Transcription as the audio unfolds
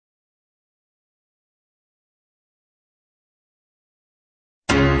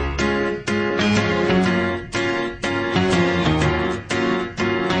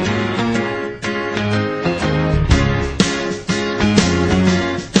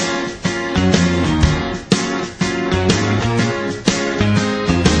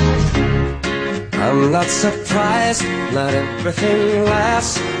not surprised, not everything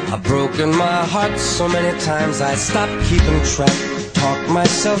lasts. I've broken my heart so many times I stopped keeping track. Talk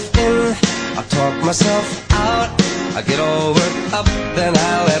myself in, I talk myself out. I get all worked up, then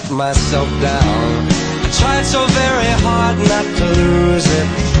I let myself down. I tried so very hard not to lose it.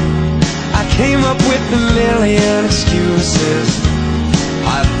 I came up with a million excuses.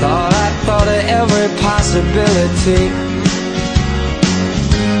 I thought of every possibility.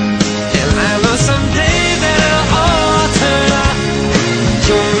 And I know someday that it'll all turn out.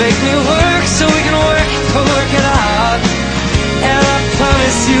 You'll make me work so we can work to work it out. And I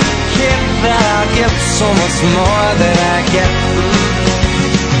promise you, kid, that I'll get so much more than I get.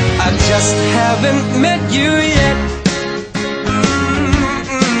 I just haven't met you yet.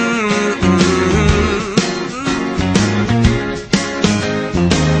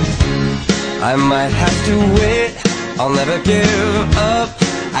 I might have to wait, I'll never give up.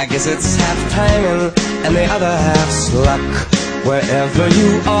 I guess it's half timing and the other half's luck. Wherever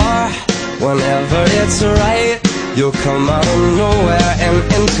you are, whenever it's right, you'll come out of nowhere and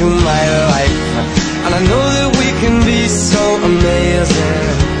into my life. And I know that we can be so amazing.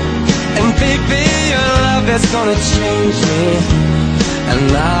 And baby, your love is gonna change me. And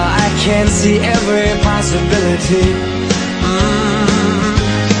now I can see every possibility.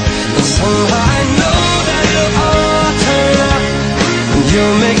 And somehow I know that it'll all turn out. And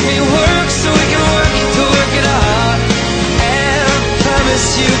you'll make me work so we can work to work it out. And I promise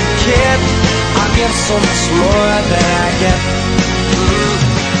you, kid, I'll give so much more than I get.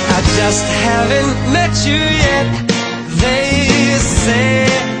 I just haven't met you yet. They say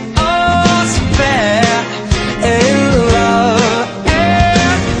all's fair in love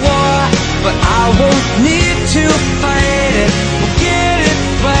and war, but I won't need to fight it. We'll get it,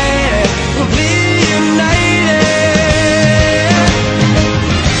 fight it, we'll be united.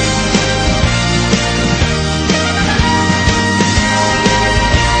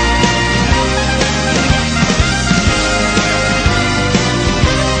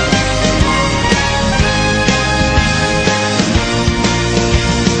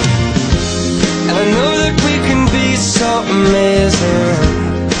 I know that we can be so amazing,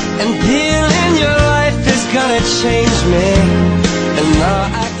 and being in your life is gonna change me.